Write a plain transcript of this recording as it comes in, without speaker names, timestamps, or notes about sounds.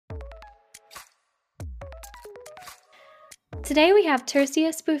Today we have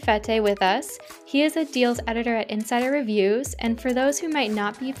Tercius Buffete with us. He is a deals editor at Insider Reviews, and for those who might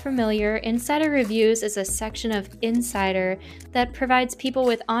not be familiar, Insider Reviews is a section of Insider that provides people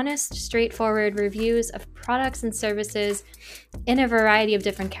with honest, straightforward reviews of products and services in a variety of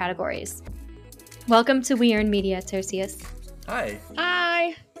different categories. Welcome to We Earn Media, Tercius. Hi.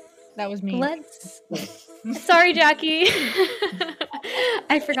 Hi. That was me. Sorry, Jackie.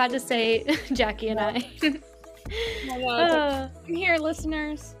 I forgot to say Jackie and I. I'm here,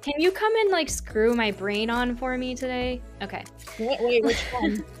 listeners. Can you come and screw my brain on for me today? Okay. Wait, which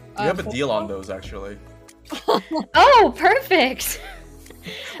one? We have a deal on those, actually. Oh, perfect.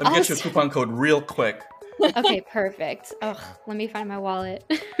 Let me get you a coupon code real quick. Okay, perfect. Ugh, let me find my wallet.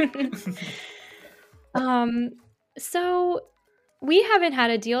 So we haven't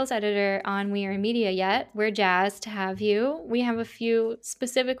had a deals editor on We Are Media yet. We're jazzed to have you. We have a few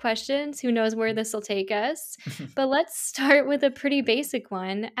specific questions. Who knows where this will take us? But let's start with a pretty basic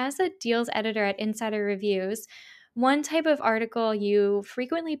one. As a deals editor at Insider Reviews, one type of article you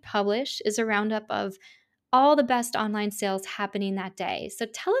frequently publish is a roundup of all the best online sales happening that day. So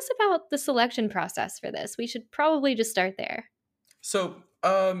tell us about the selection process for this. We should probably just start there. So,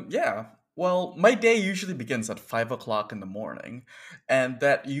 yeah. Well, my day usually begins at 5 o'clock in the morning. And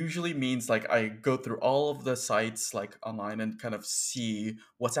that usually means I go through all of the sites online and kind of see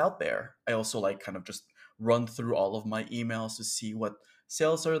what's out there. I also kind of just run through all of my emails to see what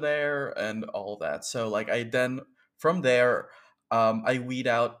sales are there and all that. So I then from there, I weed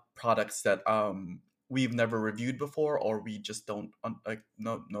out products that we've never reviewed before or we just don't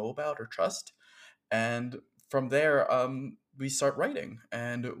know about or trust. And from there, we start writing,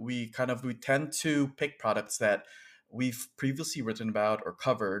 and we tend to pick products that we've previously written about or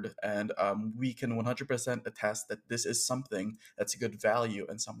covered, and we can 100% attest that this is something that's a good value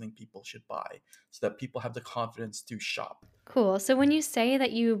and something people should buy, so that people have the confidence to shop. Cool. So when you say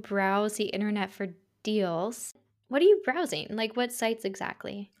that you browse the internet for deals, what are you browsing? What sites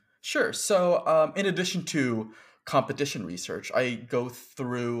exactly? Sure. So, in addition to competition research, I go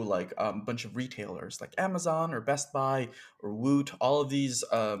through a bunch of retailers like Amazon or Best Buy or Woot. All of these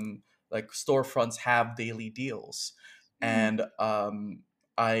storefronts have daily deals, and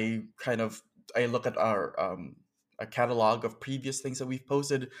I I look at our a catalog of previous things that we've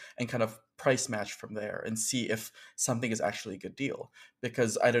posted and kind of price match from there and see if something is actually a good deal.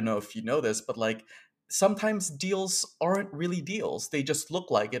 Because I don't know if you know this, but sometimes deals aren't really deals. They just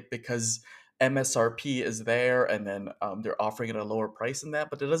look like it because MSRP is there and then they're offering it at a lower price than that,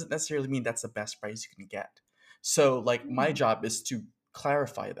 but it doesn't necessarily mean that's the best price you can get. So, my job is to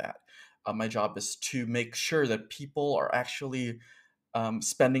clarify that. My job is to make sure that people are actually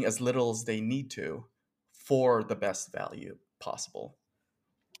spending as little as they need to for the best value possible.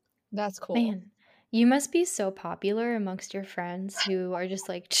 That's cool. Man, you must be so popular amongst your friends who are just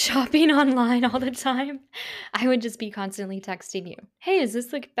shopping online all the time. I would just be constantly texting you, hey, is this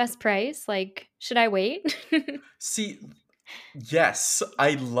the best price? Should I wait? See, yes,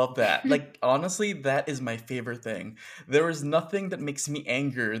 I love that. Honestly, that is my favorite thing. There is nothing that makes me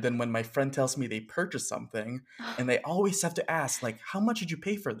angrier than when my friend tells me they purchased something and they always have to ask, how much did you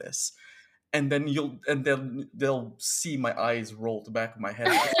pay for this? And then they'll see my eyes roll to the back of my head.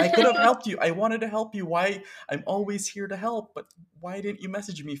 I could have helped you. I wanted to help you. Why? I'm always here to help, but why didn't you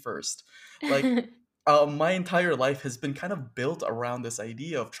message me first? My entire life has been kind of built around this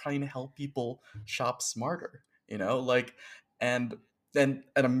idea of trying to help people shop smarter, and and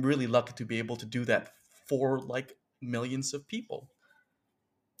I'm really lucky to be able to do that for millions of people.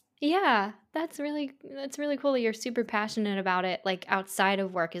 Yeah, that's really cool that you're super passionate about it, outside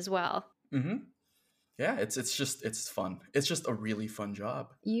of work as well. Mm-hmm. Yeah, it's fun. It's just a really fun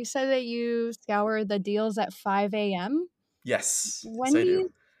job. You said that you scour the deals at 5 a.m. Yes, When I do do. you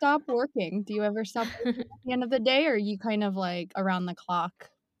stop working? Do you ever stop working at the end of the day, or are you kind of around the clock,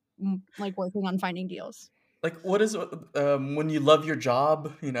 working on finding deals? What is when you love your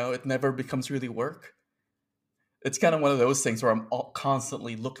job, it never becomes really work. It's kind of one of those things where I'm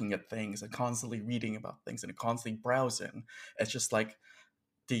constantly looking at things and constantly reading about things and constantly browsing. It's just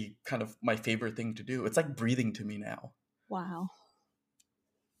the kind of my favorite thing to do. It's like breathing to me now. Wow.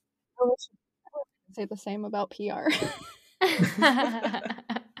 I wish I would say the same about PR.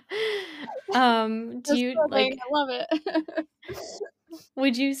 Do you I love it.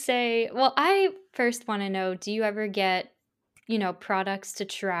 would you say, well, I first want to know, do you ever get, products to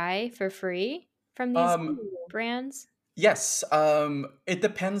try for free from these brands? Yes, it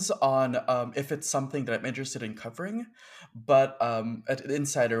depends on if it's something that I'm interested in covering. But at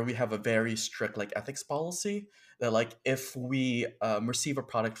Insider, we have a very strict ethics policy that like if we receive a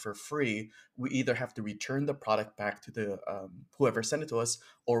product for free, we either have to return the product back to the whoever sent it to us,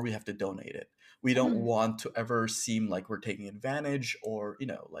 or we have to donate it. We don't Hmm. want to ever seem like we're taking advantage or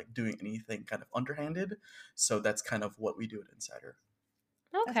like doing anything kind of underhanded. So that's kind of what we do at Insider.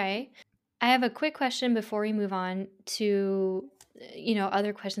 That's Okay. I have a quick question before we move on to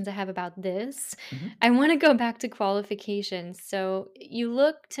other questions I have about this. Mhm. I want to go back to qualifications. So you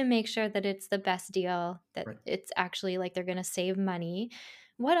look to make sure that it's the best deal, that Right. it's actually like they're going to save money.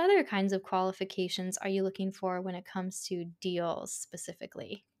 What other kinds of qualifications are you looking for when it comes to deals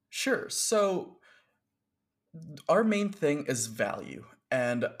specifically? Sure. So our main thing is value.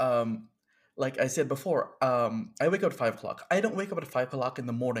 And like I said before, I wake up at 5 o'clock. I don't wake up at 5 o'clock in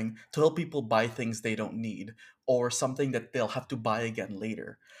the morning to help people buy things they don't need or something that they'll have to buy again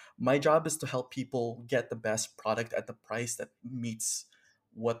later. My job is to help people get the best product at the price that meets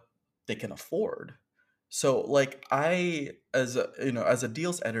what they can afford. So like I as a as a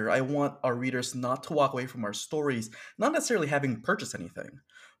deals editor, I want our readers not to walk away from our stories not necessarily having purchased anything,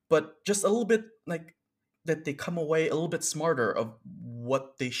 but just a little bit like that they come away a little bit smarter of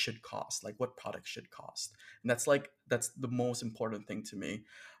what they should cost, like what products should cost. And that's the most important thing to me.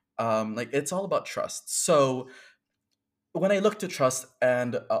 Like it's all about trust. So when I look to trust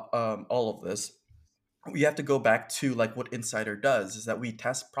and all of this, we have to go back to like what Insider does is that we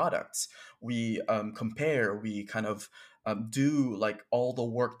test products, we compare, we kind of do like all the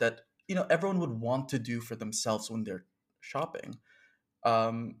work that everyone would want to do for themselves when they're shopping.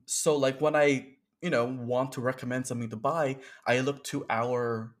 So like when I want to recommend something to buy, I look to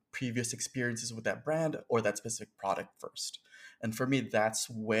our previous experiences with that brand or that specific product first. And for me, that's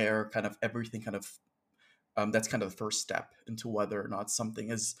where kind of everything kind of that's kind of the first step into whether or not something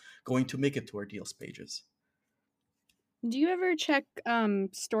is going to make it to our deals pages. Do you ever check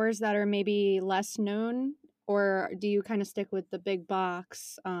stores that are maybe less known, or do you kind of stick with the big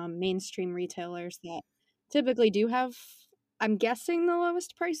box mainstream retailers that typically do have, I'm guessing, the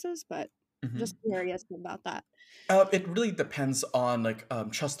lowest prices, but just curious about that. It really depends on like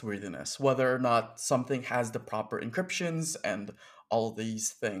trustworthiness, whether or not something has the proper encryptions and all of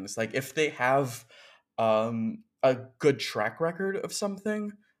these things. Like if they have a good track record of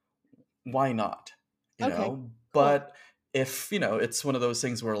something, why not? Okay, cool. But if it's one of those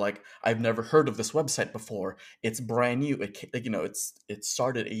things where like I've never heard of this website before, it's brand new, like, it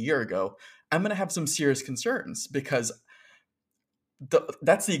started a year ago, I'm gonna have some serious concerns because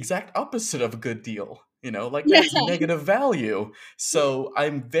that's the exact opposite of a good deal. Like Yeah. that's negative value. So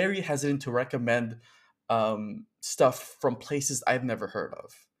I'm very hesitant to recommend stuff from places I've never heard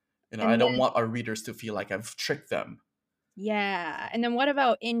of. I And don't then, want our readers to feel like I've tricked them. yeah. And then what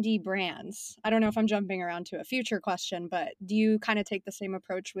about indie brands? I don't know if I'm jumping around to a future question, but do you kind of take the same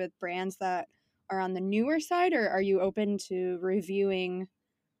approach with brands that are on the newer side, or are you open to reviewing,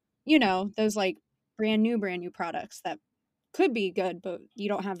 those like brand new products that could be good, but you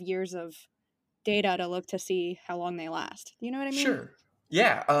don't have years of data to look to see how long they last? You know what I mean? Sure.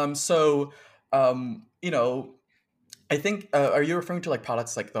 Yeah. So, you know, I think are you referring to like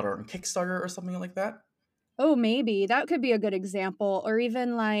products like that are on Kickstarter or something like that? Oh, maybe that could be a good example, or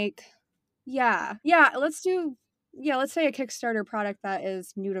even like, yeah, let's say a Kickstarter product that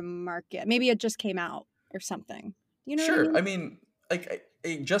is new to market. Maybe it just came out or something. You know what I Sure. mean? I mean, like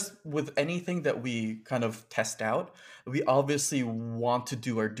just with anything that we kind of test out, we obviously want to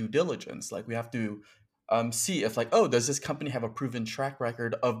do our due diligence. Like we have to see if like, oh, does this company have a proven track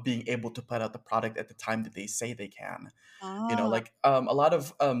record of being able to put out the product at the time that they say they can? Ah, Like a lot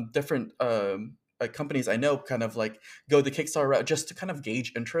of different companies I know kind of like go the Kickstarter route just to kind of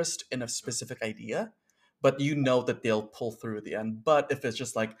gauge interest in a specific idea, but that they'll pull through at the end. But if it's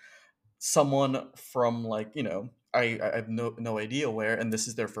just like someone from like I have no idea where, and this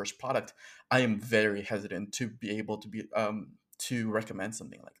is their first product, I am very hesitant to be able to recommend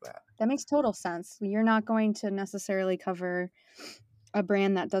something like that. that makes total sense. You're not going to necessarily cover a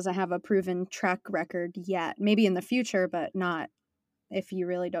brand that doesn't have a proven track record yet. Maybe in the future, but not if you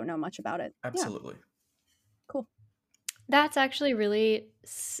really don't know much about it. Yeah, Absolutely. cool. That's actually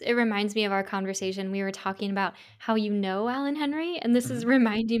it reminds me of our conversation. We were talking about how Alan Henry, and this is Hmm.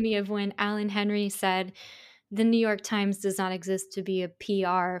 reminding me of when Alan Henry said, "The New York Times does not exist to be a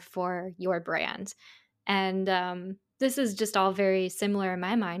PR for your brand." And this is just all very similar in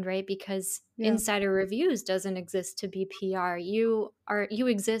my mind, right? Because Yeah. Insider Reviews doesn't exist to be PR. You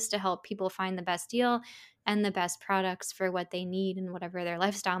exist to help people find the best deal and the best products for what they need and whatever their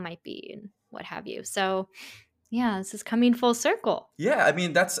lifestyle might be and what have you. So yeah, this is coming full circle. Yeah, I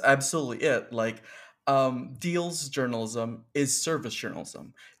mean that's absolutely it. Like Deals journalism is service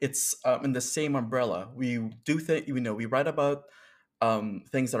journalism. It's in the same umbrella. We do we write about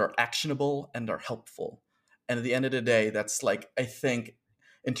things that are actionable and are helpful. And at the end of the day, that's like, I think,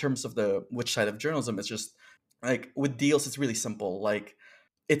 in terms of the which side of journalism, it's just like with deals, it's really simple. Like,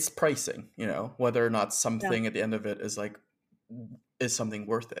 it's pricing, whether or not Yeah. something at the end of it is like is something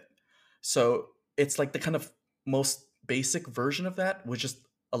worth it. So it's like the kind of most basic version of that, which is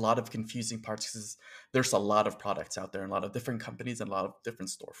a lot of confusing parts because there's a lot of products out there and a lot of different companies and a lot of different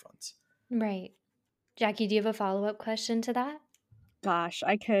storefronts. Right. Jackie, do you have a follow-up question to that? Gosh,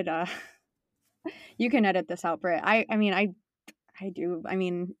 I could you can edit this out, Britt. I mean I do. I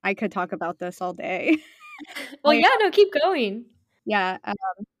mean, I could talk about this all day. Well, yeah, no, keep going. Yeah, I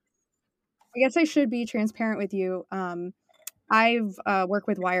guess I should be transparent with you. I've worked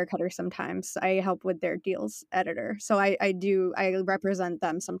with Wirecutter sometimes. I help with their deals editor, so I represent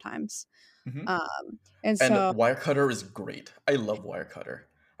them sometimes. Hmm. And And so Wirecutter is great. I love Wirecutter.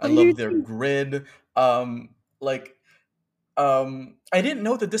 I I do love their too. grid. Like, I didn't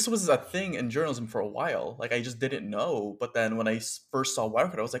know that this was a thing in journalism for a while. Like, I just didn't know. But then when I first saw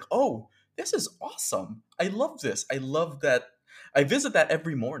Wirecutter, I was like, oh, this is awesome. I love this. I love that. I visit that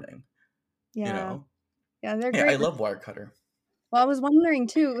every morning. You Yeah, know. yeah, they're Yeah, I great. love Wirecutter. Well, I was wondering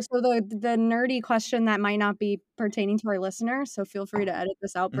too. So the nerdy question that might not be pertaining to our listeners, so feel free to edit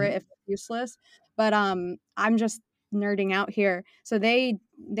this out, Britt, Hmm. if it's useless. But I'm just nerding out here. So they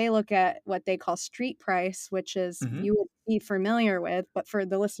look at what they call street price, which is Hmm. you would be familiar with, but for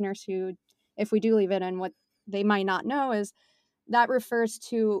the listeners who, if we do leave it in, what they might not know is that refers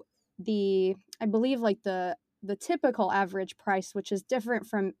to the, I believe, like the typical average price, which is different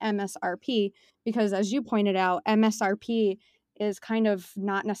from MSRP, because as you pointed out, MSRP is kind of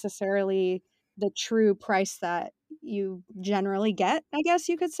not necessarily the true price that you generally get, I guess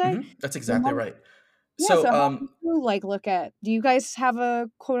you could say. That's So exactly right. yeah, so So, how do you like look at, do you guys have a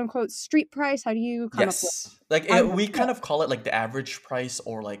quote unquote street price? How do you come up with yes, like how do we you, kind of call it like the average price,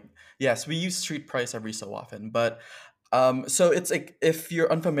 or like, yes, we use street price every so often, but so it's like, if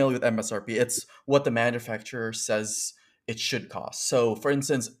you're unfamiliar with MSRP, it's what the manufacturer says it should cost. So, for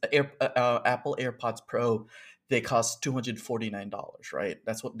instance, Apple AirPods Pro, they cost $249, right?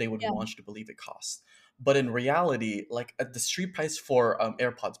 That's what they would yeah, want you to believe it costs. But in reality, like, at the street price for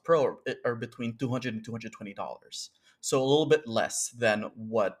AirPods Pro are between $200 and $220. So a little bit less than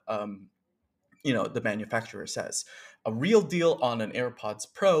what the manufacturer says. A real deal on an AirPods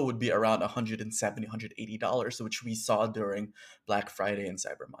Pro would be around $170, $180, which we saw during Black Friday and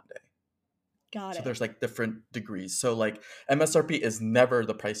Cyber Monday. got So it. there's like different degrees. So like MSRP is never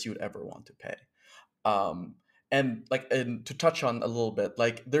the price you would ever want to pay. Um, and to touch on a little bit,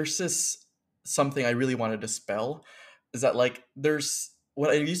 like, there's this something I really want to dispel, is that, like, there's when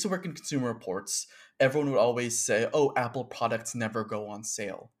I used to work in Consumer Reports, everyone would always say, "Oh, Apple products never go on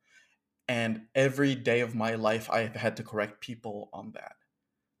sale." And every day of my life, I've had to correct people on that.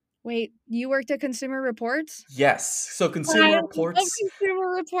 Wait, you worked at Consumer Reports? Yes. So I Consumer love Reports,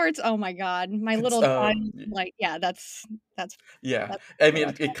 Consumer Reports. Oh my god, my little child, like, yeah, that's yeah. that's I what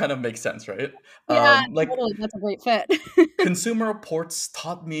mean, it kind of makes sense, right? yeah, Like, totally, that's a great fit. Consumer Reports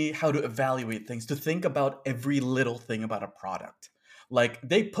taught me how to evaluate things, to think about every little thing about a product. Like,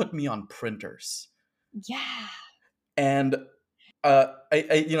 they put me on printers, Yeah. and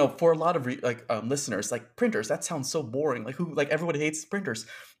for a lot of listeners, like, printers, that sounds so boring. Like, who, like, everybody hates printers.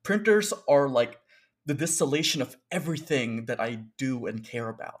 Printers are like the distillation of everything that I do and care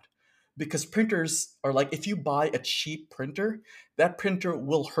about, because printers are like, if you buy a cheap printer, that printer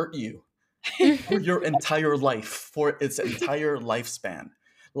will hurt you for your entire life, for its entire lifespan. Yeah.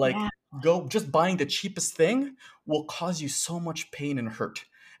 Like, go just buying the cheapest thing will cause you so much pain and hurt,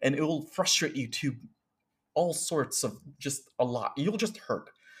 and it will frustrate you to all sorts of, just a lot. You'll just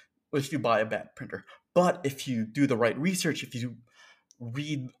hurt if you buy a bad printer. But if you do the right research, if you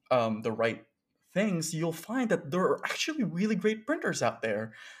read the right things, you'll find that there are actually really great printers out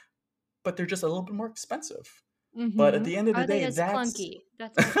there, but they're just a little bit more expensive. But at Mhm. the end of the Are they day, as that's clunky?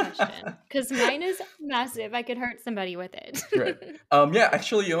 That's my question. Because mine is massive. I could hurt somebody with right. it. Yeah,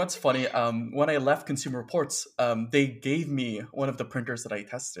 actually, what's funny? When I left Consumer Reports, they gave me one of the printers that I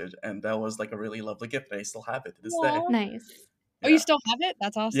tested, and that was like a really lovely gift. And I still have it to this day. Aw. Nice. Oh, you Yeah, still have it?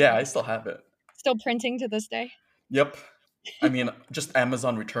 That's yeah, awesome. I still have it. Still printing to this day? Yep. I mean, just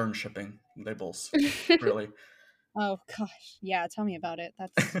Amazon return shipping labels, really. Oh gosh. Yeah, tell me about it.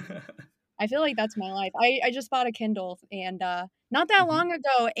 That's I feel like that's my life. I just bought a Kindle and not that Hmm. long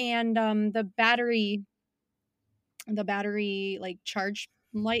ago, and the battery like charge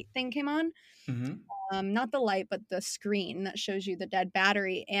light thing came on. Hmm. Not the light, but the screen that shows you the dead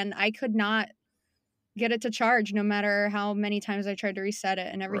battery, and I could not get it to charge no matter how many times I tried to reset it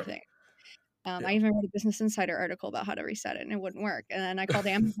and Right. everything. I Yeah. even read a Business Insider article about how to reset it and it wouldn't work. And then I called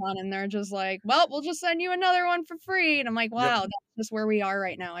Amazon and they're just like, well, we'll just send you another one for free. And I'm like, Yep. wow, that's just where we are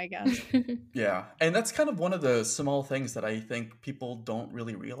right now, I guess. Yeah. And that's kind of one of the small things that I think people don't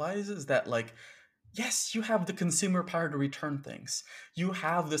really realize is that, like, yes, you have the consumer power to return things. You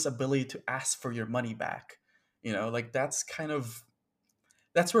have this ability to ask for your money back. You know, like that's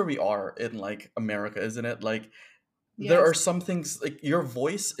where we are in like America, isn't it? Like there are Yes. some things like your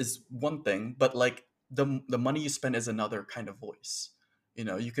voice is one thing, but like the money you spend is another kind of voice. You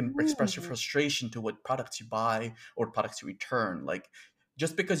know, you can express your Mm. frustration to what products you buy or products you return. Like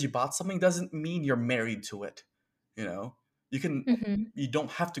just because you bought something doesn't mean you're married to it. You know, you can Mhm. you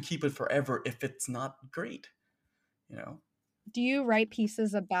don't have to keep it forever if it's not great. You know, Do you write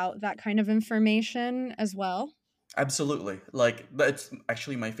pieces about that kind of information as well? absolutely. Like that's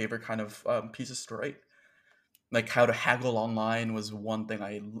actually my favorite kind of pieces to write. Like how to haggle online was one thing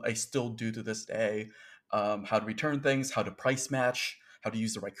I still do to this day. How to return things, how to price match, how to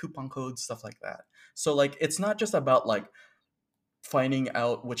use the right coupon codes, stuff like that. So like it's not just about like finding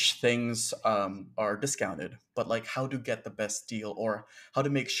out which things are discounted, but like how to get the best deal or how to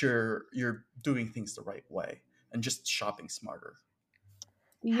make sure you're doing things the right way and just shopping smarter.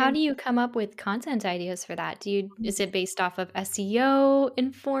 How You do you come up with content ideas for that? Is it based off of SEO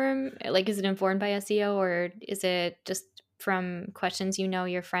like is it informed by SEO or is it just from questions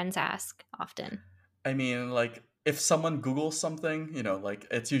your friends ask often? I mean, like if someone Googles something, you know, like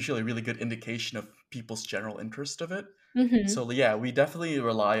it's usually a really good indication of people's general interest of it. Mhm. So yeah, we definitely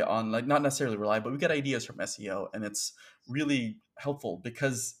rely on like not necessarily rely, but we get ideas from SEO, and it's really helpful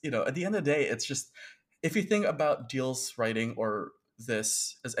because you know at the end of the day, it's just if you think about deals writing or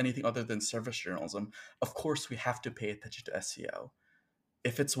this as anything other than service journalism, of course we have to pay attention to SEO.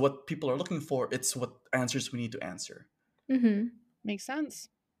 If it's what people are looking for, it's what answers we need to answer. Mhm. makes sense.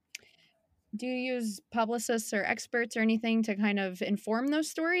 Do you use publicists or experts or anything to kind of inform those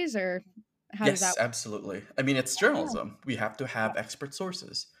stories, or how does that Yes, absolutely. I mean, it's work? journalism. We have to Yeah. have expert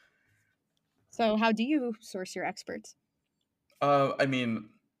sources. So, how do you source your experts? I mean,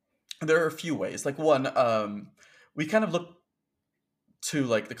 there are a few ways. Like one, we kind of look to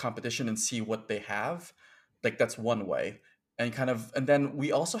like the competition and see what they have. Like that's one way, and then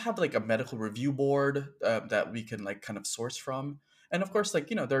we also have like a medical review board that we can like kind of source from. And of course, like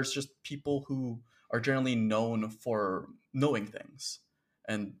you know, there's just people who are generally known for knowing things,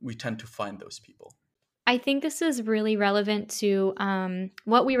 and we tend to find those people. I think this is really relevant to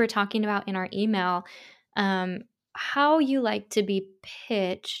what we were talking about in our email. Um, how you like to be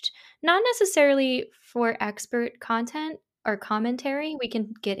pitched, not necessarily for expert content or commentary. We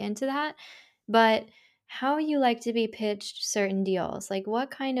can get into that, but how you like to be pitched certain deals. Like,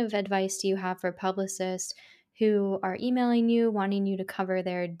 what kind of advice do you have for publicists who are emailing you, wanting you to cover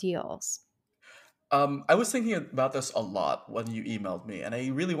their deals? I was thinking about this a lot when you emailed me, and I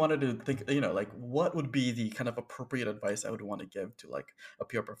really wanted to think, you know, like what would be the kind of appropriate advice I would want to give to like a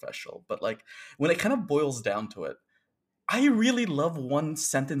PR professional. But like when it kind of boils down to it, I really love one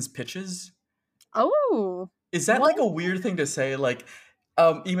sentence pitches. Oh, Is that what? like a weird thing to say? Like,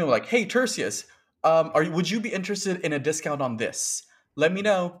 email like, "Hey Tertius, would you be interested in a discount on this? Let me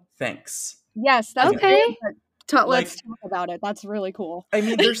know. Thanks." Yes, You that's know, great. Okay. But let's like talk about it. That's really cool. I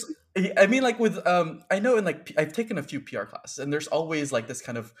mean, I mean, like with, I know in like, I've taken a few PR classes, and there's always like this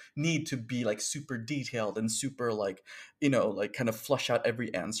kind of need to be like super detailed and super like, you know, like kind of flush out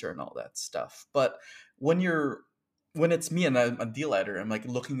every answer and all that stuff. But when you're, when it's me and I'm a deal editor, I'm like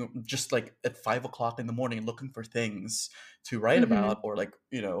looking just like at 5 o'clock in the morning, looking for things to write Hmm. about or like,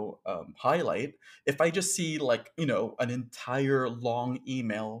 you know, highlight. If I just see like, you know, an entire long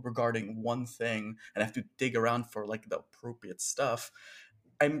email regarding one thing and I have to dig around for like the appropriate stuff,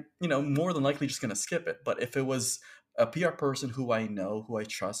 I'm, you know, more than likely just going to skip it. But if it was a PR person who I know, who I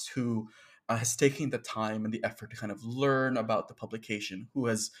trust, who has taken the time and the effort to kind of learn about the publication, who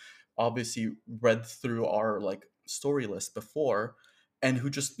has obviously read through our like story list before, and who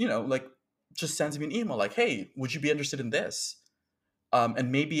just, you know, like just sends me an email like, "Hey, would you be interested in this?"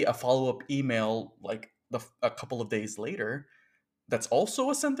 And maybe a follow up email like a couple of days later that's also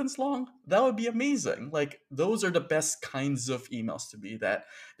a sentence long, that would be amazing. Like those are the best kinds of emails to me, that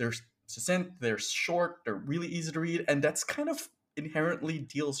they're succinct, they're short, they're really easy to read, and that's kind of inherently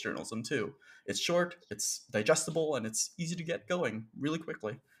deals journalism too. It's short, it's digestible, and it's easy to get going really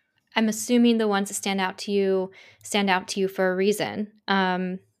quickly. I'm assuming the ones that stand out to you for a reason.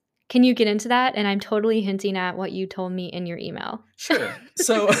 Can you get into that? And I'm totally hinting at what you told me in your email. Sure.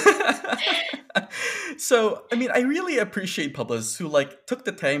 So so I mean I really appreciate publicists who like took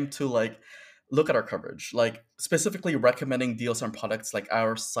the time to like look at our coverage, like specifically recommending deals on products like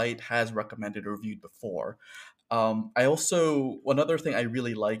our site has recommended or reviewed before. I also, one other thing I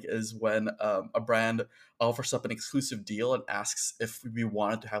really like is when a brand offers up an exclusive deal and asks if we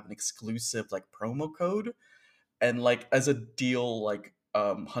wanted to have an exclusive like promo code. And like as a deal like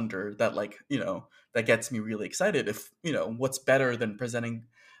hunter, that like, that gets me really excited. If, what's better than presenting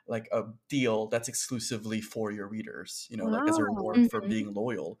like a deal that's exclusively for your readers, like as a Wow. reward for Mhm. being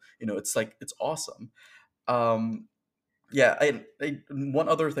loyal. It's like, it's awesome. um yeah, one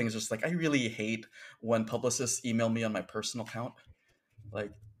other thing is just like I really hate when publicists email me on my personal account.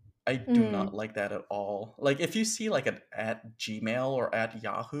 Like, I do not Mm. like that at all. Like, if you see like an at Gmail or at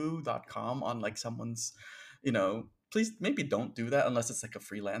Yahoo.com on like someone's, please maybe don't do that unless it's like a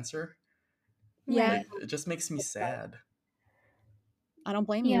freelancer. Yeah, Right. Like, it just makes me sad. I don't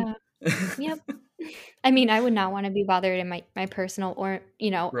blame you. Yeah. Yep. I mean, I would not want to be bothered in my personal or,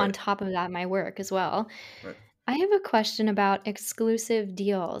 on Right, top of that, my work as well. right. I have a question about exclusive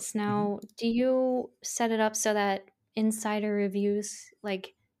deals. Mhm. Now, do you set it up so that insider reviews,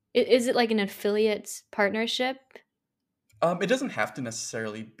 like, is it like an affiliate partnership? It doesn't have to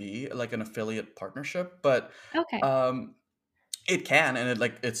necessarily be like an affiliate partnership, but Okay. um, it can, and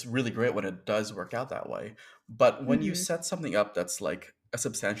it's really great when it does work out that way. But when you Mhm. set something up that's like a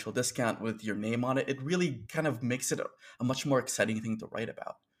substantial discount with your name on it, it really kind of makes it a much more exciting thing to write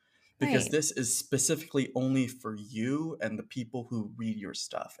about, because Right. this is specifically only for you and the people who read your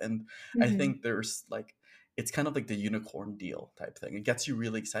stuff. And I Mhm. think there's like, it's kind of like the unicorn deal type thing. It gets you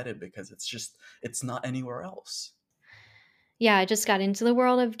really excited because it's not anywhere else. Yeah, I just got into the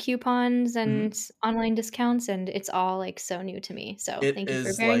world of coupons and Mhm. online discounts, and it's all, like, so new to me, so It thank you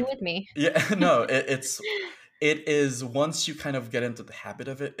for is bearing like, with me. yeah, no, it is, once you kind of get into the habit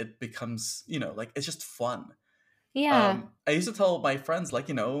of it, it becomes, like it's just fun. Yeah. I used to tell my friends, like,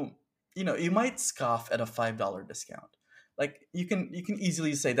 you might scoff at a $5 discount. Like, you can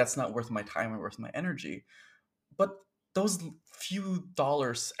easily say that's not worth my time or worth my energy, but those few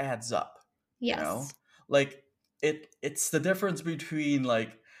dollars adds up, you Yes. know? Like, it's the difference between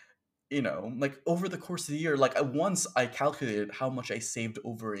like, like over the course of the year, like once I calculated how much I saved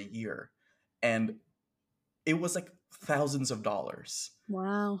over a year, and it was like thousands of dollars.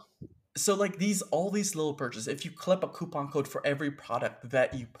 Wow. So like all these little purchases, if you clip a coupon code for every product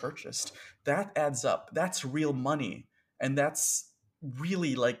that you purchased, that adds up. That's real money. And that's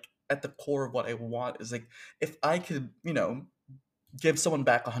really like at the core of what I want, is like, if I could, give someone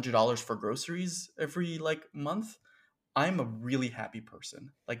back $100 for groceries every like month, I'm a really happy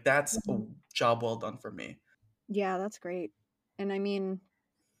person. Like, that's a Mhm. job well done for me. Yeah, that's great. And I mean,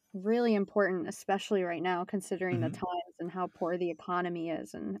 really important, especially right now, considering the Mhm. times and how poor the economy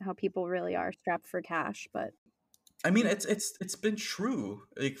is and how people really are strapped for cash. But I mean, it's been true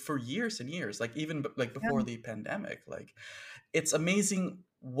like for years and years, like even like before yeah, the pandemic. Like, it's amazing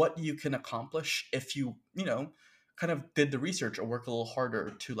what you can accomplish if you, kind of did the research or work a little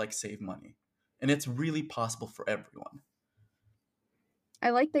harder to like save money. And it's really possible for everyone. I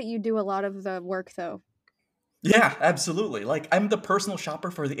like that you do a lot of the work though. Yeah, absolutely. Like, I'm the personal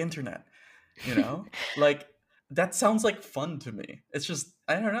shopper for the internet, you know? Like, that sounds like fun to me. It's just,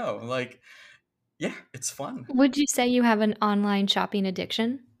 I don't know, like, yeah, it's fun. Would you say you have an online shopping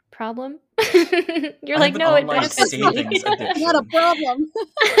addiction problem? You're I like, have an "No, it online benefits me." savings Not a addiction. problem.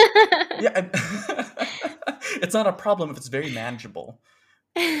 Yeah, it's not a problem if it's very manageable,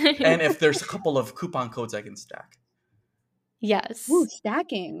 and if there's a couple of coupon codes I can stack. Ooh, Yes.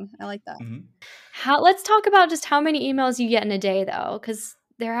 stacking. I like that. Mhm. How let's talk about just how many emails you get in a day, though, because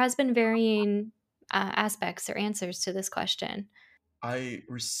there has been varying, aspects or answers to this question. I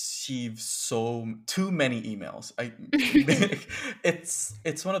receive too many emails.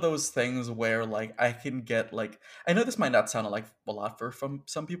 It's one of those things where like I can get like, I know this might not sound like a lot for from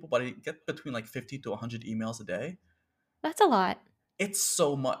some people, but I get between like 50 to 100 emails a day. That's a lot. It's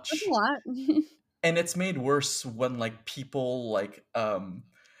so That's a much. lot. And it's made worse when like people like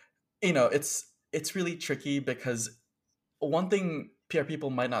it's really tricky, because one thing PR people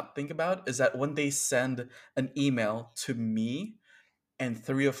might not think about is that when they send an email to me and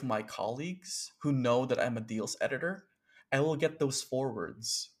three of my colleagues who know that I'm a deals editor, I will get those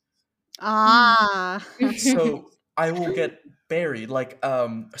forwards. Mm. Ah. So I will get buried. Like,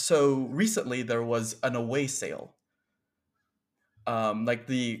 so recently there was an away sale. Like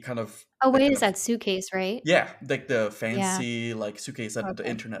Oh, the wait, kind is of that suitcase, right? yeah, like the Yeah. fancy like suitcase that the Okay.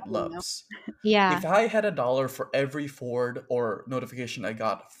 internet I didn't know. loves. Yeah. If I had $1 for every forward or notification I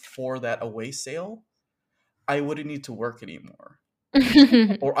got for that away sale, I wouldn't need to work anymore.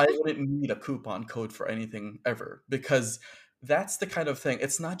 Or I wouldn't need a coupon code for anything ever, because that's the kind of thing.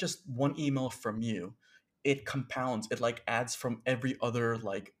 It's not just one email from you. It compounds. It like adds from every other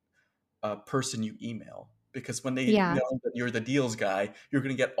like person you email, because when they Yeah, know that you're the deals guy, you're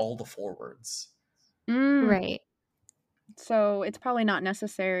gonna get all the forwards. Mm, right. so it's probably not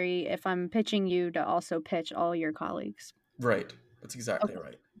necessary if I'm pitching you to also pitch all your colleagues. Right. That's exactly Okay,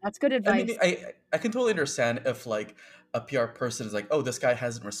 right. that's good I mean, advice. I can totally understand if like a PR person is like, oh, this guy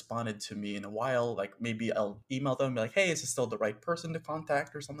hasn't responded to me in a while. Like maybe I'll email them and be like, hey, is this still the right person to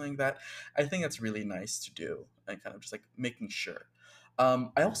contact or something like that? I think that's really nice to do and kind of just like making sure.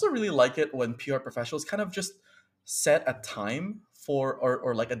 I also really like it when PR professionals kind of just set a time for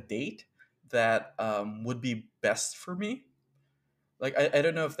or like a date that would be best for me. Like I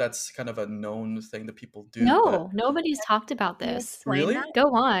don't know if that's kind of a known thing that people do, but No, nobody's talked about Can you this. explain really. that?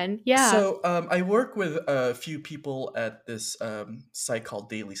 Go on. Yeah. So I work with a few people at this site called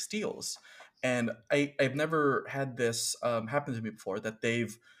Daily Steals, and I've never had this happen to me before. That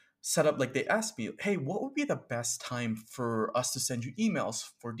they've set up like they asked me, "Hey, what would be the best time for us to send you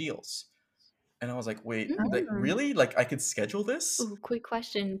emails for deals?" And I was like, "Wait, like Mm. really? Like I could schedule this?" Ooh, quick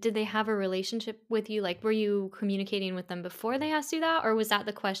question. Did they have a relationship with you? Like, were you communicating with them before they asked you that, or was that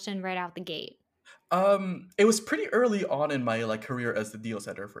the question right out the gate? It was pretty early on in my like career as the deals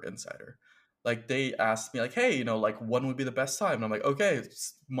editor for Insider. Like they asked me like, hey, like when would be the best time? And I'm like, okay,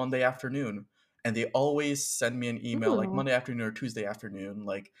 it's Monday afternoon. And they always send me an email like Ooh. Monday afternoon or Tuesday afternoon,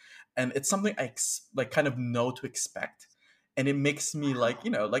 like, and it's something like kind of know to expect, and it makes me like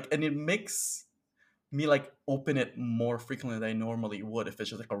like, and it makes me like open it more frequently than I normally would if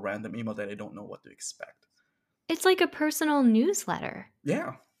it's just like a random email that I don't know what to expect. It's like a personal newsletter.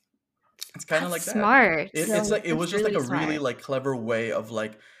 Yeah, it's kind of That's like that. smart. It's Really? like it was That's just like really a really smart. like clever way of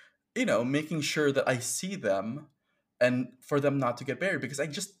like making sure that I see them and for them not to get buried, because I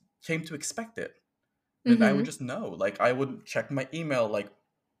just came to expect it. Then I would Mhm. just know. Like I would check my email like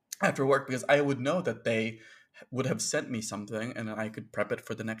after work, because I would know that they would have sent me something and then I could prep it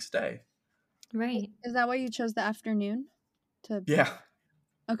for the next day. Right. Is that why you chose the afternoon? To Yeah.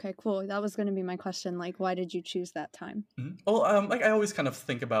 Okay, cool. That was going to be my question. Like, why did you choose that time? Mhm. Well, like I always kind of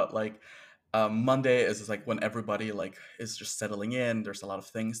think about like Monday is like when everybody like is just settling in. There's a lot of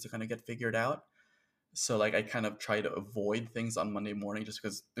things to kind of get figured out. So like I kind of try to avoid things on Monday morning just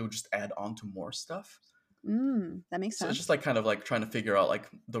because it would just add on to more stuff. That makes So it's sense. just like kind of like trying to figure out like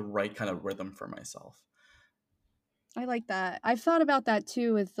the right kind of rhythm for myself. I like that. I've thought about that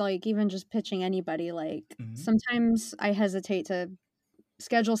too with like even just pitching anybody. Like Hmm. sometimes I hesitate to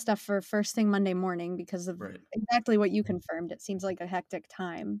schedule stuff for first thing Monday morning because of Right. exactly what you confirmed. It seems like a hectic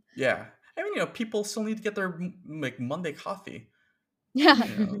time. Yeah. I mean, people still need to get their like Monday coffee. Yeah,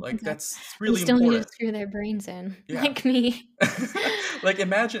 Like exactly. that's They really still need to important. screw their brains in, Yeah. like me. Like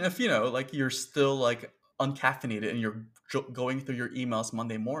imagine if like you're still like uncaffeinated and you're going through your emails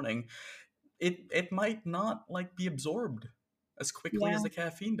Monday morning, it might not like be absorbed as quickly as Yeah, the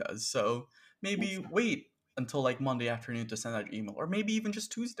caffeine does. So maybe makes sense. wait until like Monday afternoon to send that email, or maybe even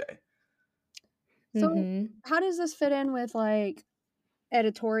just Tuesday. So, Mhm. how does this fit in with like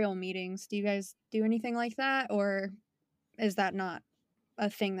editorial meetings? Do you guys do anything like that, or is that not a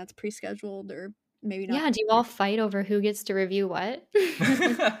thing that's pre-scheduled, or maybe not? Yeah, do you all fight over who gets to review what?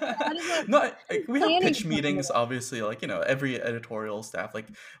 How does that No, we have planning pitch come into meetings, obviously, like every editorial staff, like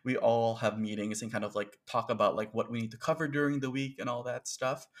we all have meetings and kind of like talk about like what we need to cover during the week and all that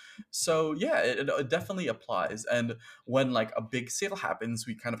stuff. So yeah, it definitely applies. And when like a big sale happens,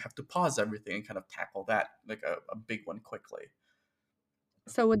 we kind of have to pause everything and kind of tackle that like a big one quickly.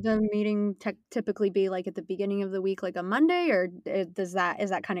 So would the meeting typically be like at the beginning of the week, like a Monday, or is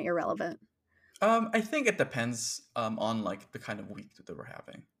that kind of irrelevant? I think it depends on like the kind of week that we're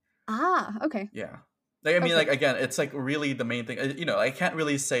having. Ah, okay, Yeah. Like I mean, okay. like again, it's like really the main thing. I can't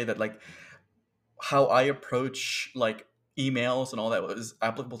really say that like how I approach like emails and all that is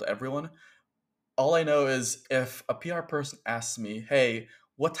applicable to everyone. All I know is if a PR person asks me, "Hey,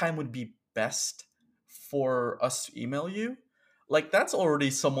 what time would be best for us to email you?" Like that's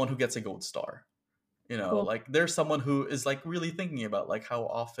already someone who gets a gold star. Cool. Like there's someone who is like really thinking about like how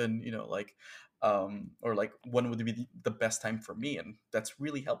often, like or like when would be the best time for me, and that's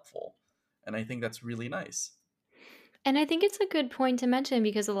really helpful. And I think that's really nice. And I think it's a good point to mention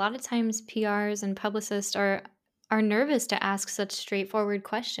because a lot of times PRs and publicists are nervous to ask such straightforward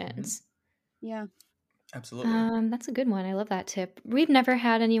Hmm. questions. Yeah. Absolutely. That's a good one. I love that tip. We've never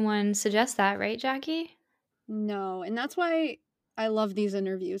had anyone suggest that, right, Jackie? No, and that's why I love these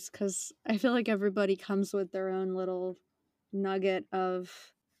interviews because I feel like everybody comes with their own little nugget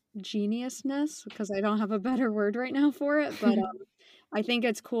of geniusness because I don't have a better word right now for it. But I think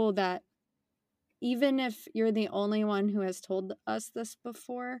it's cool that even if you're the only one who has told us this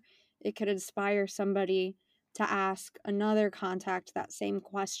before, it could inspire somebody to ask another contact that same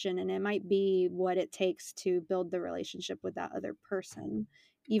question, and it might be what it takes to build the relationship with that other person,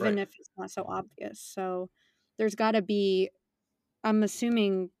 even Right. if it's not so obvious. So there's got to be, I'm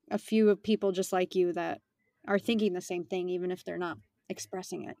assuming, a few of people just like you that are thinking the same thing, even if they're not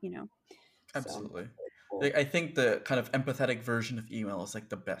expressing it, So Absolutely. cool. Like, I think the kind of empathetic version of email is like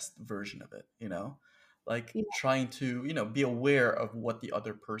the best version of it, you know? Like Yeah. trying to, be aware of what the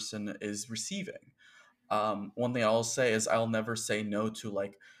other person is receiving. One thing I'll say is I'll never say no to,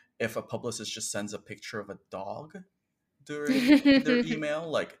 like, if a publicist just sends a picture of a dog during their email,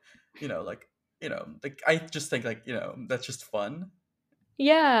 like I just think, like, that's just fun.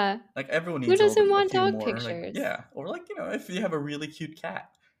 Yeah. Like, everyone Who needs doesn't a want few dog more, like, pictures? yeah, or like, if you have a really cute cat.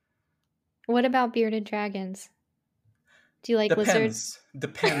 What about bearded dragons? Do you like lizards?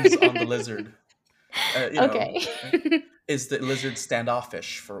 Depends on the lizard. Okay. Is the lizard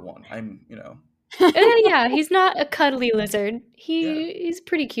standoffish for one? Yeah, he's not a cuddly lizard. Yeah. He's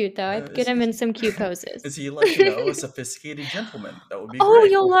pretty cute though. I'd get Is him in some cute poses. is he like, a sophisticated gentleman? That would be Oh,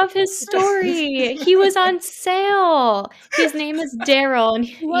 great. you'll love his story. He was on sale. His name is Daryl, and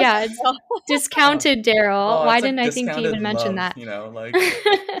What? yeah, it's discounted Daryl. Oh, Why it's like didn't I think to discounted even mention love, that? like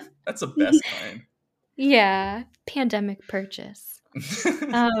that's the best kind. Yeah, pandemic purchase.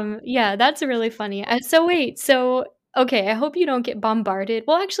 Yeah, that's really funny. Okay, I hope you don't get bombarded.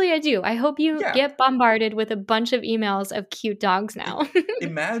 Well, actually, I do. I hope you Yeah. get bombarded with a bunch of emails of cute dogs now.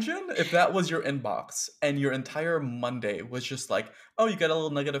 Imagine if that was your inbox and your entire Monday was just like, oh, you got a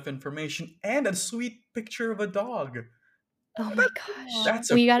little nugget of information and a sweet picture of a dog. Oh my gosh.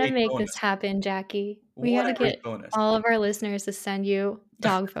 That's a We gotta great make bonus. this happen, Jackie. We What gotta a great get bonus. all of our listeners to send you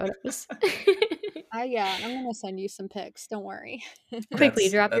dog photos. Yeah, I'm gonna send you some pics. Don't worry. Quickly,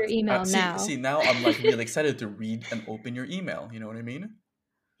 drop your email now. See, now I'm like really excited to read and open your email. You know what I mean?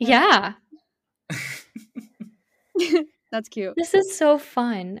 Yeah. That's cute. This is so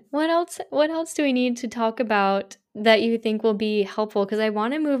fun. What else do we need to talk about that you think will be helpful? Because I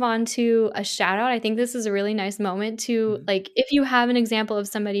want to move on to a shout out. I think this is a really nice moment to Mhm. like if you have an example of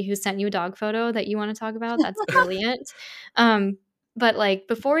somebody who sent you a dog photo that you want to talk about, that's brilliant. But like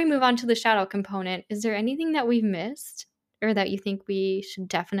before we move on to the shout out component, is there anything that we've missed or that you think we should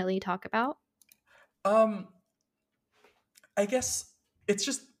definitely talk about? I guess it's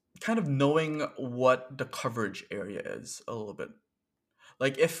just kind of knowing what the coverage area is a little bit.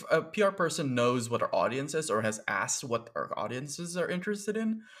 Like, if a PR person knows what our audience is or has asked what our audiences are interested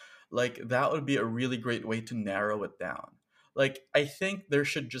in, like, that would be a really great way to narrow it down. Like, I think there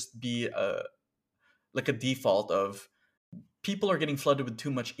should just be a default of people are getting flooded with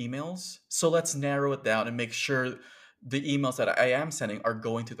too much emails, so let's narrow it down and make sure the emails that I am sending are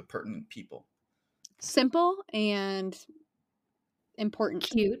going to the pertinent people. Simple and important.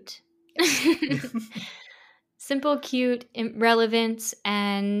 Cute. Simple, cute, relevant,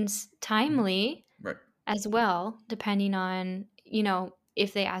 and timely. Right. As well, depending on,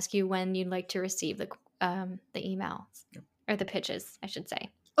 if they ask you when you'd like to receive the emails or the pitches, I should say.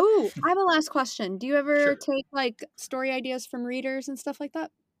 Oh, I have a last question. Do you ever Sure. take like story ideas from readers and stuff like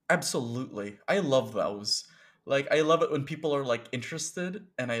that? Absolutely. I love those. Like, I love it when people are like interested,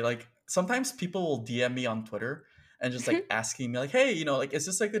 and sometimes people will DM me on Twitter and just like asking me like, hey, like, is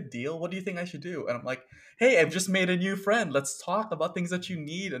this a good deal? What do you think I should do? And I'm like, hey, I've just made a new friend. Let's talk about things that you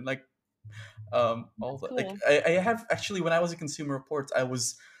need. And like, all the, like, Cool. I have actually, when I was at Consumer Reports, I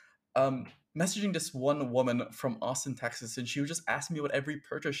was messaging this one woman from Austin, Texas, and she would just ask me what every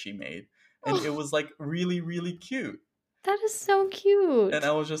purchase she made. And it was like really, really cute. That is so cute. And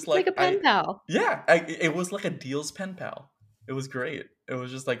I was just It's like a pen pal. Yeah, it was like a Deals pen pal. It was great. It was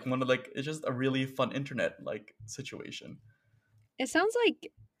just like it's just a really fun internet like situation. It sounds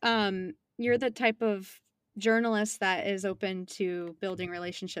like you're the type of journalist that is open to building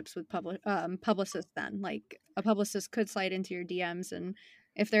relationships with publicists. Then, like, a publicist could slide into your DMs, and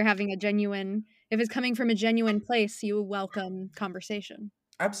if they're having if it's coming from a genuine place, you welcome conversation.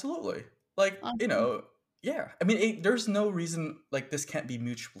 Absolutely. Like, Awesome. yeah. I mean, there's no reason like this can't be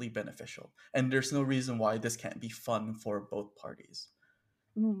mutually beneficial, and there's no reason why this can't be fun for both parties.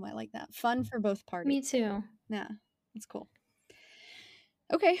 I like that. Fun for both parties. Me too. Yeah, that's cool.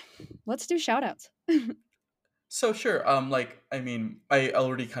 Okay, let's do shout outs. So sure, like, I mean, I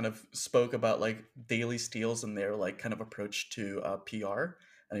already kind of spoke about like Daily Steals and their like kind of approach to PR,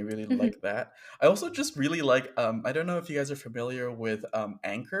 and I really like that. I also just really like, I don't know if you guys are familiar with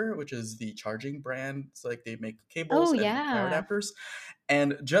Anchor, which is the charging brand. So like they make cables and power adapters,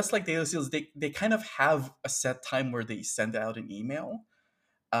 and just like Daily Steals, they kind of have a set time where they send out an email.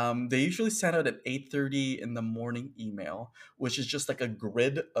 They usually send out at 8:30 in the morning email, which is just like a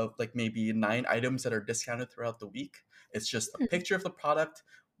grid of like maybe 9 items that are discounted throughout the week. It's just a Hmm. picture of the product,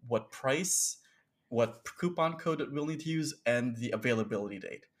 what price, what coupon code that we'll need to use, and the availability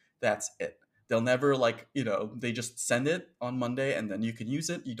date. That's it. They'll never like, they just send it on Monday and then you can use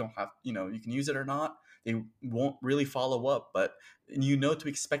it. You don't have, you can use it or not. They won't really follow up, but you know to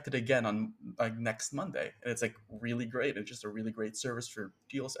expect it again on like next Monday. And it's like really great. It's just a really great service for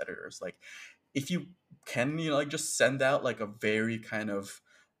deals editors. Like if you can, like just send out like a very kind of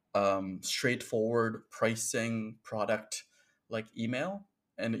straightforward pricing product like email,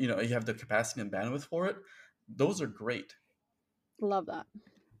 and you have the capacity and bandwidth for it, those are great. Love that.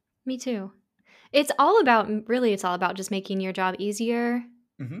 Me too. It's all about just making your job easier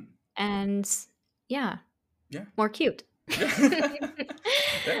Hmm. and yeah, Yeah. more cute. Yeah.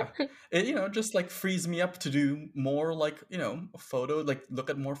 Yeah. It just like frees me up to do more like photo, like look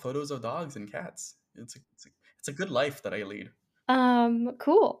at more photos of dogs and cats. It's a good life that I lead.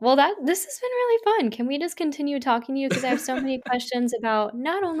 Cool. Well, this has been really fun. Can we just continue talking to you? Because I have so many questions about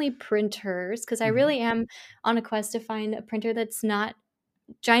not only printers, because I Hmm. really am on a quest to find a printer that's not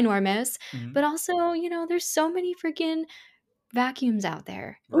ginormous, but Hmm. also, there's so many freaking vacuums out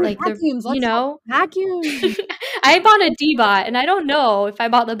there. Ooh, Right. Like vacuums. Let's talk vacuums. I bought a D-Bot and I don't know if I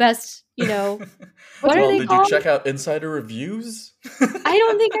bought the best, What's what your are Well, they did you called? check out insider reviews? I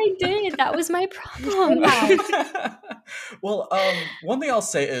don't think I did. That was my you should problem. have? Well, one thing I'll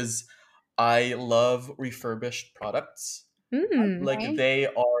say is I love refurbished products. Mm. Like Okay. they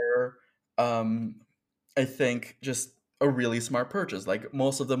are, um, I think, just a really smart purchase. Like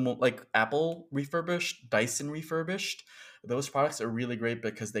most of them, like Apple refurbished, Dyson refurbished. Those products are really great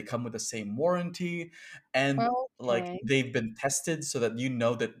because they come with the same warranty, and like Okay. they've been tested so that you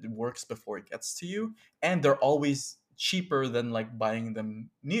know that it works before it gets to you, and they're always cheaper than like buying them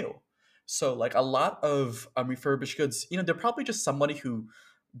new. So like a lot of refurbished goods, they're probably just somebody who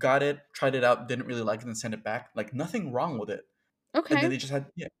got it, tried it out, didn't really like it, and sent it back. Like nothing wrong with it, and then Okay. they just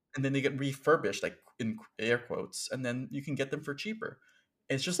had and then they get refurbished, like in air quotes, and then you can get them for cheaper.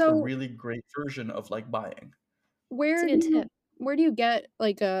 It's just a So really great version of like buying. It's a where do good you tip. where do you get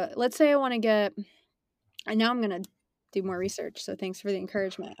like let's say I want to get, and now I'm gonna do more research, so thanks for the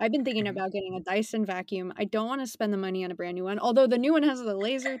encouragement. I've been thinking Mhm. about getting a Dyson vacuum. I don't want to spend the money on a brand new one, although the new one has the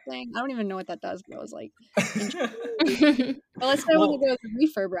laser thing. I don't even know what that does, but I was like intrigued. But let's say I want Well, to go the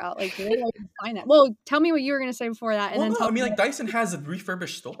refurb route. Like, where do I even find that? Well, tell me what you were gonna say before that, and then no, tell I me. mean like Dyson has a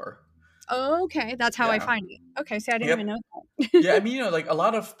refurbished store. Oh, okay, that's how I Yeah. find it. Okay, see, I didn't even Yep. know Yeah, I that. mean, like a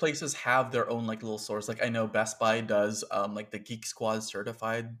lot of places have their own like little stores. Like I know Best Buy does like the Geek Squad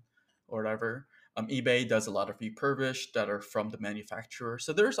certified or whatever. eBay does a lot of refurbished that are from the manufacturer.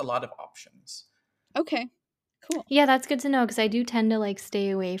 So there's a lot of options. Okay, cool. Yeah, that's good to know because I do tend to like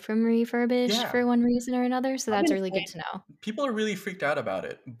stay away from refurbished Yeah. for one reason or another. So I've that's been really good afraid. to know. People are really freaked out about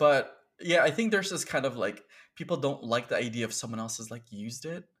it. But yeah, I think there's this kind of like people don't like the idea of someone else has like used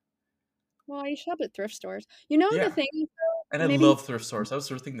it. Well, I shop at thrift stores. You know the Yeah. thing, And I maybe. love thrift stores. I was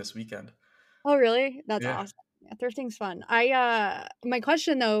thrifting this weekend. Oh, really? That's Yeah. awesome. Yeah, thrifting's fun. My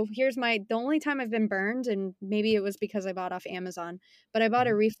question though, here's the only time I've been burned, and maybe it was because I bought off Amazon, but I bought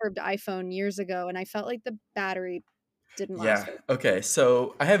a Mhm. refurbed iPhone years ago, and I felt like the battery didn't last Yeah. very. Okay.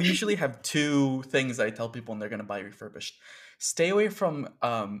 So I usually have two things I tell people when they're gonna buy refurbished. Stay away from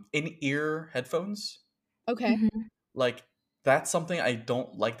in-ear headphones. Okay. Mhm. Like that's something I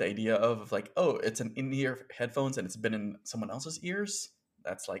don't like the idea of like, oh, it's an in-ear headphones and it's been in someone else's ears.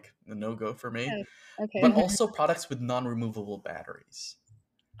 That's like a no-go for me. Yeah. Okay. But Okay. Mhm. also products with non-removable batteries.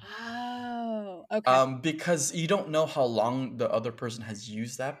 Oh. Okay. Because you don't know how long the other person has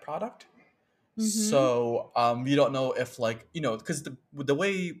used that product. Mm-hmm. So you don't know if like because the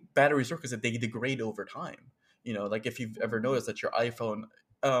way batteries work is that they degrade over time. Like if you've ever noticed that your iPhone,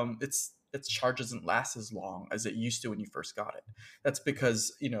 its charge doesn't last as long as it used to when you first got it. That's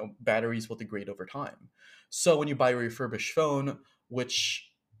because batteries will degrade over time. So when you buy a refurbished phone, which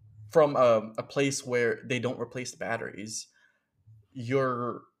from a place where they don't replace the batteries,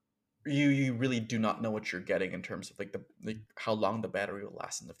 you're you really do not know what you're getting in terms of like how long the battery will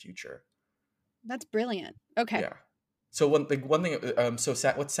last in the future. That's brilliant. Okay. Yeah. So one thing, what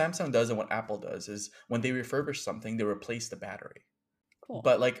Samsung does and what Apple does is when they refurbish something, they replace the battery. Cool.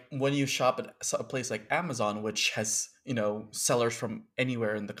 But like when you shop at a place like Amazon, which has sellers from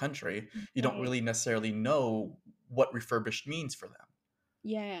anywhere in the country, you don't Right. really necessarily know what refurbished means for them.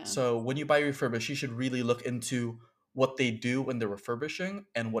 Yeah. So when you buy refurbished, you should really look into what they do when they're refurbishing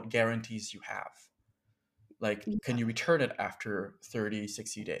and what guarantees you have. Like, can Yeah. you return it after 30,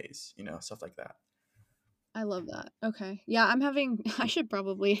 60 days? Stuff like that. I love that. Okay. Yeah, I should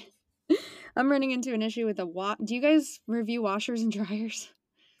probably, I'm running into an issue with do you guys review washers and dryers?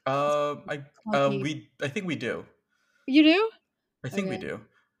 I Coffee. I think we do. You do? I think we Okay. do.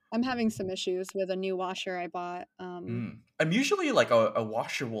 I'm having some issues with a new washer I bought. I'm usually like a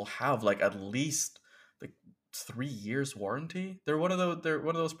washer will have like at least like 3 years warranty. They're one of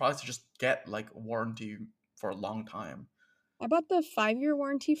those products that just get like warranty for a long time. I bought the 5-year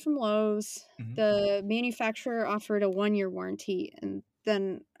warranty from Lowe's. Hmm. The manufacturer offered a 1-year warranty, and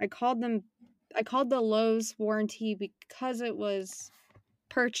then I called the Lowe's warranty because it was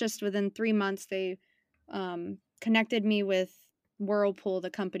purchased within 3 months. They connected me with Whirlpool, the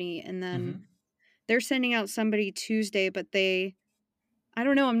company, and then they're sending out somebody Tuesday, but I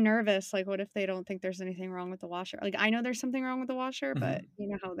don't know, I'm nervous. Like, what if they don't think there's anything wrong with the washer? Like, I know there's something wrong with the washer, but you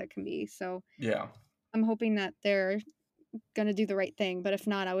know how that can be. So Yeah. I'm hoping that they're gonna do the right thing. But if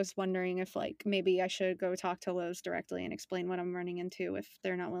not, I was wondering if like maybe I should go talk to Lowe's directly and explain what I'm running into if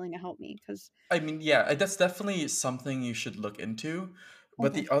they're not willing to help me. Because I mean, yeah, that's definitely something you should look into.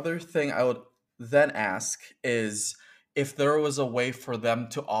 But okay, the other thing I would then ask is if there was a way for them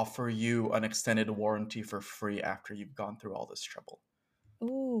to offer you an extended warranty for free after you've gone through all this trouble.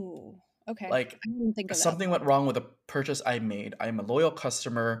 ooh, okay, Like I didn't think of that. something went wrong with a purchase I made. I'm a loyal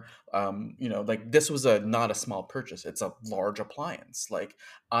customer. Like this was not a small purchase. It's a large appliance. Like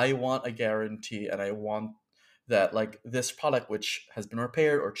I want a guarantee, and I want that like this product, which has been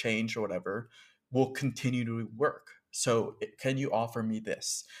repaired or changed or whatever, will continue to work. So can you offer me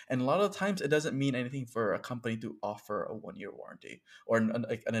this? And a lot of times it doesn't mean anything for a company to offer a 1-year warranty or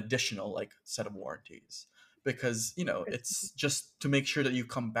like an additional like set of warranties, because it's just to make sure that you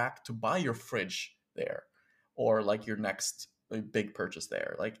come back to buy your fridge there, or like your next big purchase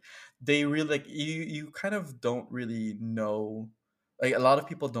there. Like they really like you kind of don't really know, like a lot of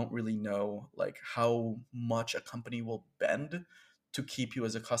people don't really know like how much a company will bend to keep you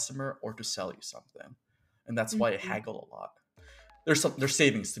as a customer or to sell you something, and that's why I Mhm. haggle a lot. There's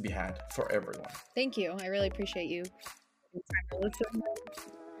savings to be had for everyone. Thank you. I really appreciate you taking time to listen.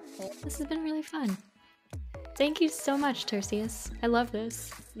 This has been really fun. Thank you so much, Tertius. I love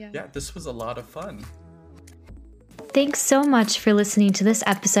this. Yeah, this was a lot of fun. Thanks so much for listening to this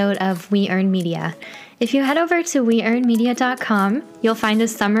episode of We Earn Media. If you head over to weearnmedia.com, you'll find a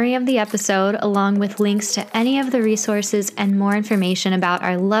summary of the episode along with links to any of the resources and more information about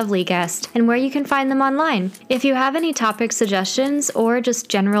our lovely guest and where you can find them online. If you have any topic suggestions or just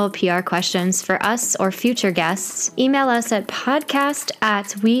general PR questions for us or future guests, email us at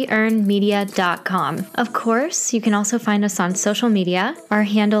podcast@weearnmedia.com. Of course, you can also find us on social media. Our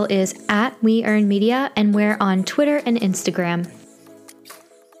handle is @weearnmedia, and we're on Twitter and Instagram.